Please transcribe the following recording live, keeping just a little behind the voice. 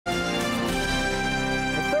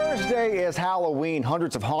Thursday is Halloween.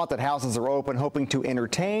 Hundreds of haunted houses are open, hoping to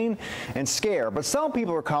entertain and scare. But some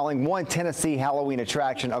people are calling one Tennessee Halloween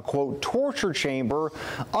attraction a, quote, torture chamber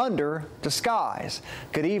under disguise.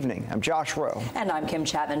 Good evening. I'm Josh Rowe. And I'm Kim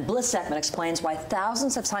Chapman. Bliss Ekman explains why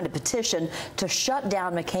thousands have signed a petition to shut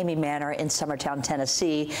down McKamey Manor in Summertown,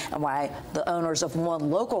 Tennessee, and why the owners of one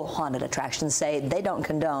local haunted attraction say they don't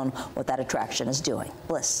condone what that attraction is doing.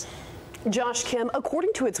 Bliss. Josh, Kim,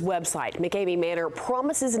 according to its website, McKamey Manor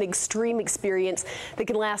promises an extreme experience that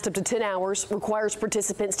can last up to 10 hours, requires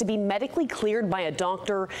participants to be medically cleared by a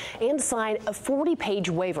doctor, and sign a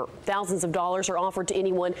 40-page waiver. Thousands of dollars are offered to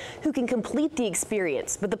anyone who can complete the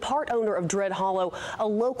experience. But the part owner of Dread Hollow, a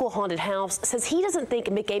local haunted house, says he doesn't think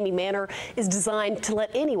McKamey Manor is designed to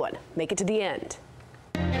let anyone make it to the end.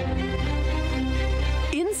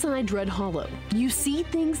 Inside Dread Hollow, you see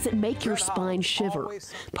things that make your spine shiver.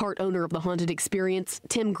 Part owner of the haunted experience,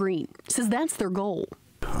 Tim Green, says that's their goal.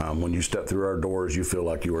 When you step through our doors, you feel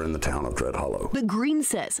like you are in the town of Dread Hollow. But Green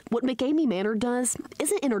says what McKamey Manor does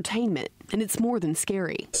isn't entertainment, and it's more than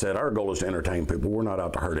scary. Said our goal is to entertain people. We're not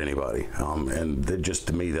out to hurt anybody. And that just,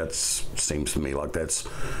 to me, that seems to me like that's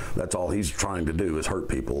all he's trying to do is hurt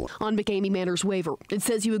people. On McKamey Manor's waiver, it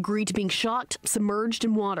says you agree to being shocked, submerged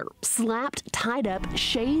in water, slapped, tied up,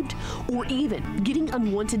 shaved, or even getting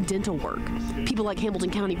unwanted dental work. People like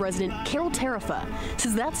Hamilton County resident Carol Tarifa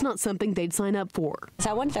says that's not something they'd sign up for.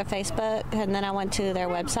 So I went to their Facebook, and then I went to their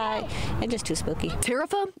website. It's just too spooky.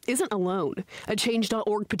 Tarifa isn't alone. A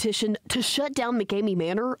Change.org petition to shut down McKamey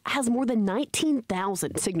Manor has more than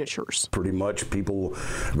 19,000 signatures. Pretty much people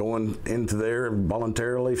going into there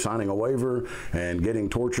voluntarily, signing a waiver, and getting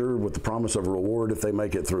tortured with the promise of a reward if they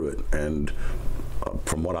make it through it. And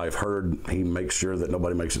from what I've heard, he makes sure that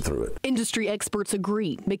nobody makes it through it. Industry experts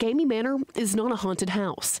agree McKamey Manor is not a haunted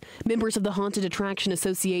house. Members of the Haunted Attraction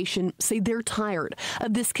Association say they're tired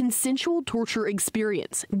of this consensual torture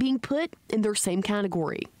experience being put in their same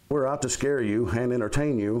category. We're out to scare you and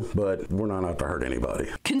entertain you, but we're not out to hurt anybody.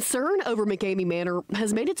 Concern over McKamey Manor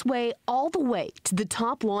has made its way all the way to the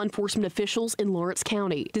top law enforcement officials in Lawrence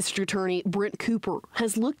County. District Attorney Brent Cooper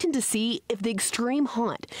has looked in to see if the extreme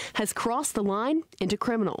haunt has crossed the line into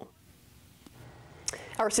criminal.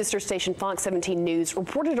 Our sister station Fox 17 News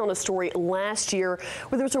reported on a story last year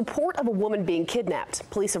where there was a report of a woman being kidnapped.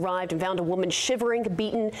 Police arrived and found a woman shivering,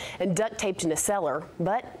 beaten, and duct taped in a cellar,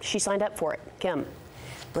 but she signed up for it. Kim.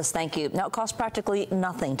 Bliss, thank you. Now, it costs practically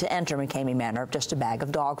nothing to enter McKamey Manor, just a bag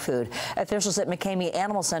of dog food. Officials at McKamey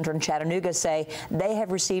Animal Center in Chattanooga say they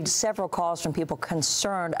have received several calls from people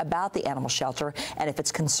concerned about the animal shelter and if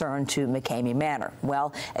it's concerned to McKamey Manor.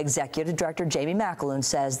 Well, Executive Director Jamie McAloon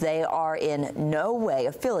says they are in no way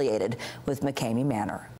affiliated with McKamey Manor.